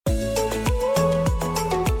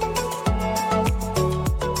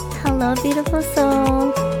Hello, beautiful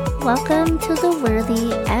soul. Welcome to the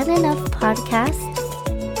Worthy and Enough podcast.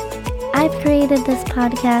 I've created this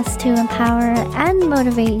podcast to empower and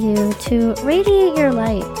motivate you to radiate your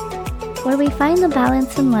light, where we find the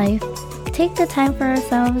balance in life, take the time for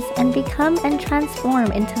ourselves, and become and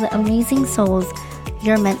transform into the amazing souls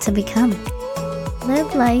you're meant to become.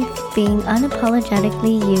 Live life being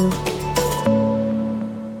unapologetically you.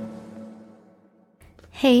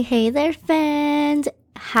 Hey there, friend.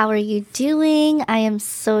 How are you doing? I am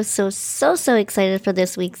so excited for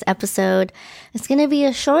this week's episode. It's going to be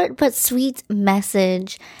a short but sweet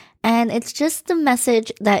message, and it's just the message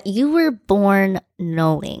that you were born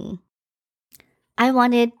knowing. I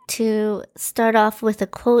wanted to start off with a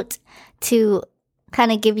quote to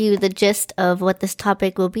kind of give you the gist of what this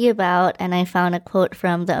topic will be about, and I found a quote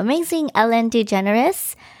from the amazing Ellen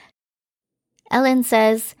DeGeneres. Ellen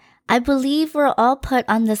says, "I believe we're all put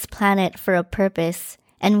on this planet for a purpose,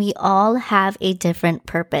 and we all have a different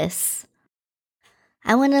purpose."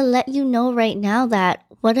 I want to let you know right now that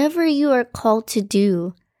whatever you are called to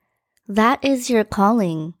do, that is your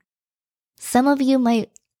calling. Some of you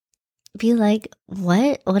might be like,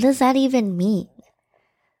 what? What does that even mean?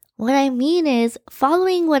 What I mean is,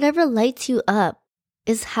 following whatever lights you up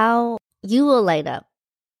is how you will light up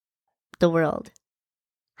the world.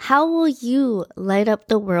 How will you light up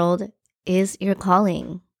the world is your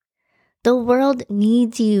calling. The world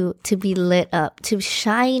needs you to be lit up, to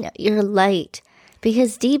shine your light,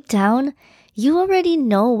 because deep down, you already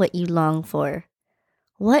know what you long for,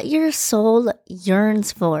 what your soul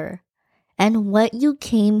yearns for, and what you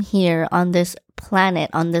came here on this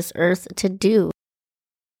planet, on this earth to do.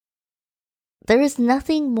 There is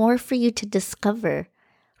nothing more for you to discover,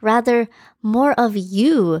 rather, more of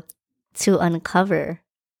you to uncover,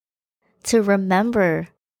 to remember,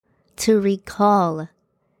 to recall,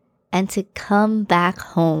 and to come back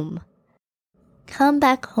home. Come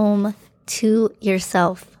back home to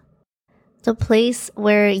yourself. The place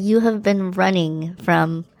where you have been running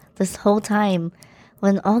from this whole time,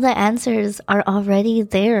 when all the answers are already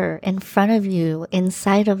there in front of you,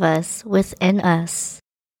 inside of us, within us.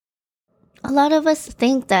 A lot of us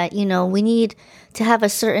think that, we need to have a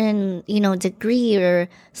certain, degree or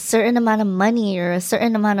certain amount of money or a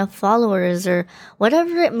certain amount of followers or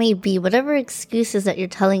whatever it may be, whatever excuses that you're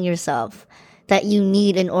telling yourself that you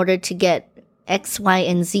need in order to get X, Y,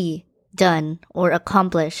 and Z done or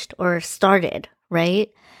accomplished or started, right?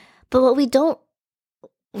 But what we don't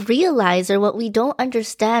realize or what we don't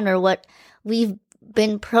understand or what we've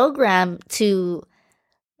been programmed to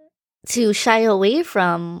shy away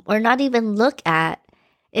from or not even look at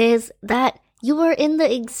is that you are in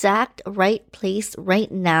the exact right place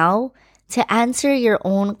right now to answer your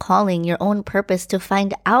own calling, your own purpose, to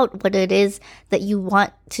find out what it is that you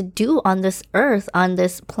want to do on this earth, on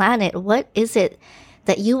this planet. What is it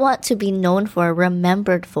that you want to be known for,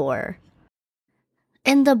 remembered for?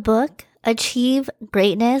 In the book, Achieve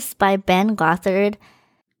Greatness by Ben Gothard,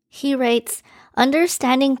 he writes,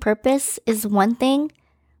 "Understanding purpose is one thing,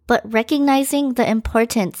 but recognizing the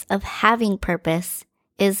importance of having purpose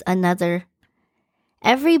is another.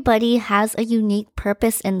 Everybody has a unique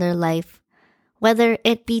purpose in their life, whether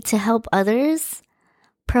it be to help others,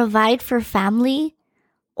 provide for family,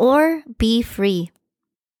 or be free.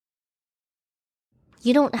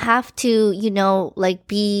 You don't have to,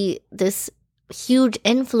 be this huge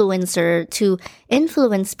influencer to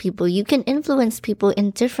influence people. You can influence people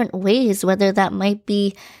in different ways, whether that might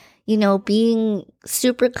be being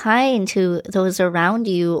super kind to those around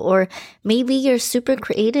you, or maybe you're super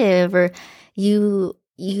creative, or you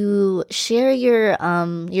share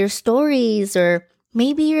your stories, or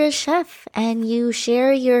maybe you're a chef and you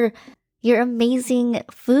share your amazing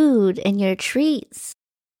food and your treats.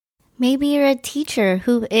 Maybe you're a teacher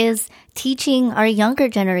who is teaching our younger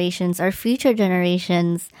generations, our future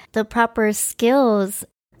generations, the proper skills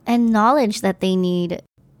and knowledge that they need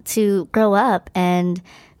to grow up and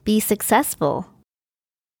be successful.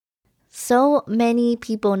 So many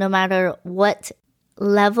people, no matter what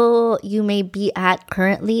level you may be at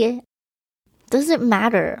currently, doesn't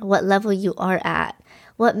matter what level you are at.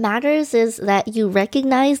 What matters is that you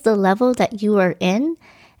recognize the level that you are in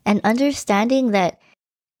and understanding that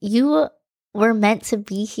you were meant to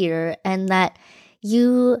be here and that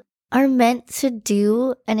you are meant to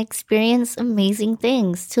do and experience amazing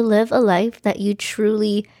things, to live a life that you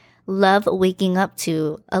truly love waking up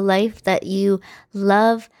to, a life that you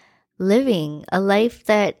love living, a life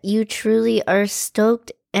that you truly are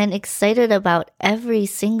stoked and excited about every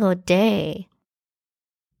single day.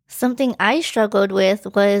 Something I struggled with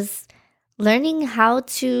was learning how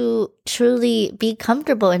to truly be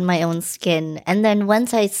comfortable in my own skin. And then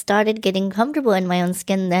once I started getting comfortable in my own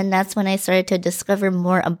skin, then that's when I started to discover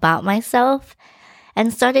more about myself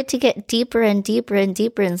and started to get deeper and deeper and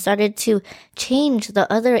deeper and started to change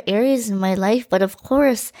the other areas in my life. But of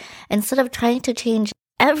course, instead of trying to change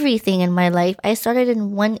everything in my life, I started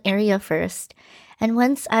in one area first. And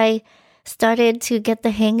once I started to get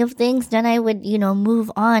the hang of things, then I would,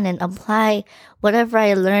 move on and apply whatever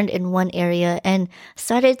I learned in one area and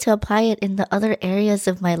started to apply it in the other areas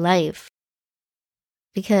of my life.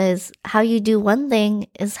 Because how you do one thing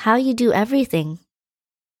is how you do everything.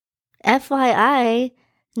 FYI,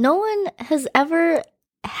 no one has ever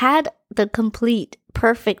had the complete,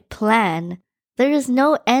 perfect plan. There is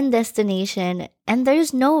no end destination, and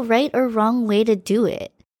there's no right or wrong way to do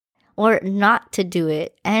it or not to do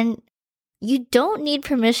it. And you don't need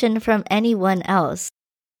permission from anyone else.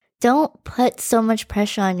 Don't put so much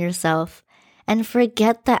pressure on yourself and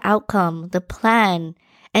forget the outcome, the plan,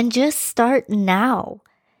 and just start now.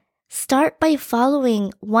 Start by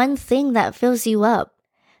following one thing that fills you up,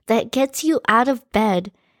 that gets you out of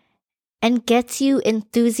bed and gets you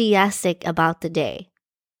enthusiastic about the day.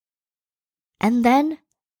 And then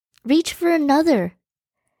reach for another.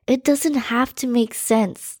 It doesn't have to make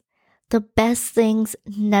sense. The best things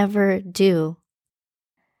never do.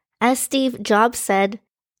 As Steve Jobs said,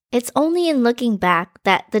 it's only in looking back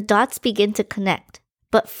that the dots begin to connect.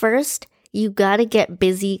 But first, you gotta get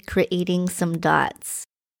busy creating some dots.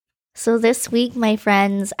 So this week, my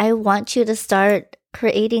friends, I want you to start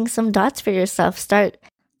creating some dots for yourself. Start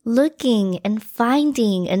looking and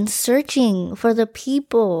finding and searching for the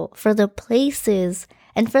people, for the places,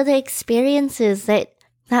 and for the experiences that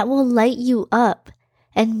will light you up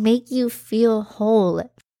and make you feel whole.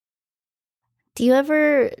 Do you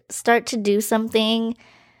ever start to do something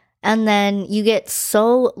and then you get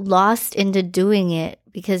so lost into doing it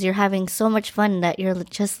because you're having so much fun that you're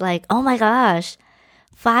just like, oh my gosh,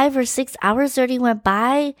 5 or 6 hours already went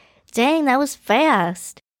by? Dang, that was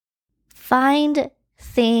fast. Find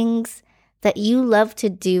things that you love to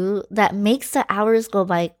do that makes the hours go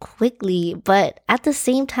by quickly, but at the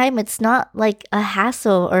same time, it's not like a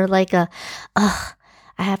hassle or like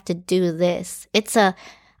I have to do this. It's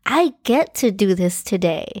I get to do this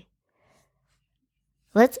today.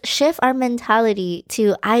 Let's shift our mentality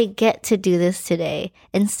to I get to do this today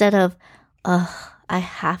instead of, I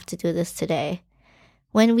have to do this today.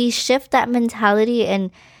 When we shift that mentality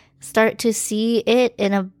and start to see it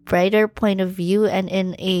in a brighter point of view and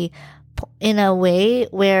in a way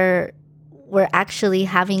where we're actually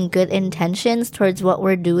having good intentions towards what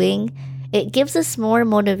we're doing, it gives us more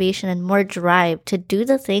motivation and more drive to do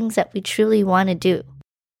the things that we truly want to do.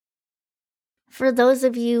 For those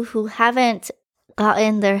of you who haven't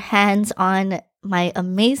gotten their hands on my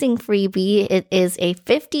amazing freebie, it is a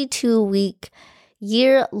 52-week,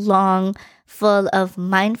 year-long, full of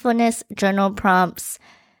mindfulness journal prompts,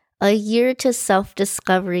 a year to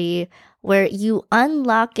self-discovery, where you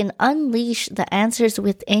unlock and unleash the answers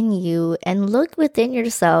within you and look within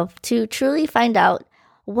yourself to truly find out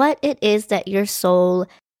what it is that your soul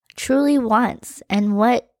truly wants and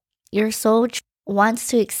what your soul wants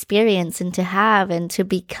to experience and to have and to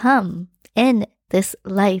become in this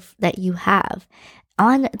life that you have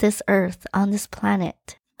on this earth, on this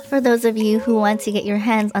planet. For those of you who want to get your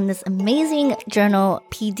hands on this amazing journal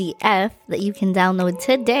PDF that you can download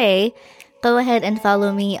today, go ahead and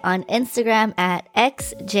follow me on Instagram at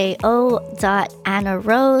xjo.annarose,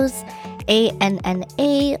 ANNAROSE.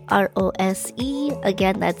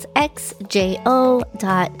 Again, that's xjo.ANNAROSE.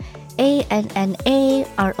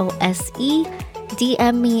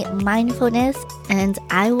 DM me mindfulness and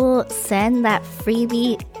I will send that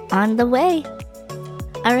freebie on the way.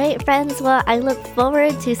 All right, friends. Well, I look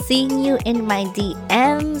forward to seeing you in my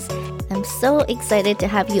DMs. I'm so excited to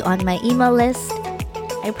have you on my email list.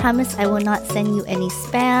 I promise I will not send you any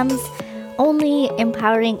spams, only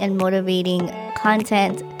empowering and motivating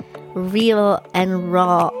content, real and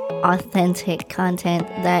raw, authentic content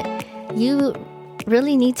that you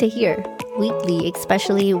really need to hear weekly,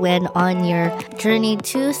 especially when on your journey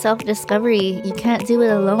to self-discovery. You can't do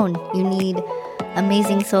it alone. You need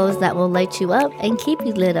amazing souls that will light you up and keep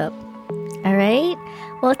you lit up. All right?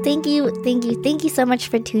 Well, thank you so much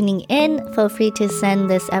for tuning in. Feel free to send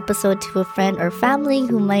this episode to a friend or family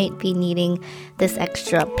who might be needing this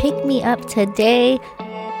extra pick-me-up today.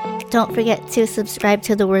 Don't forget to subscribe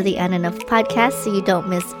to the Worthy and Enough podcast so you don't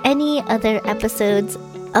miss any other episodes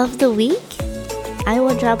of the week. I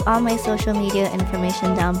will drop all my social media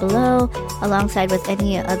information down below, alongside with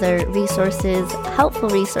any other resources, helpful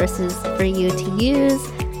resources for you to use.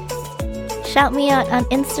 shout me out on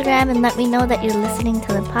Instagram and let me know that you're listening to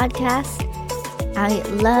the podcast. I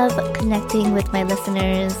love connecting with my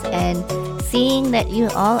listeners and seeing that you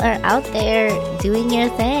all are out there doing your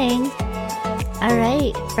thing. All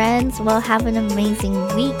right, friends, well, have an amazing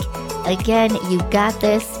week. Again, you got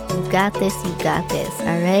this, you got this, you got this,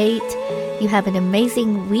 all right? You have an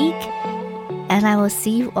amazing week, and I will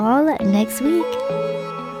see you all next week.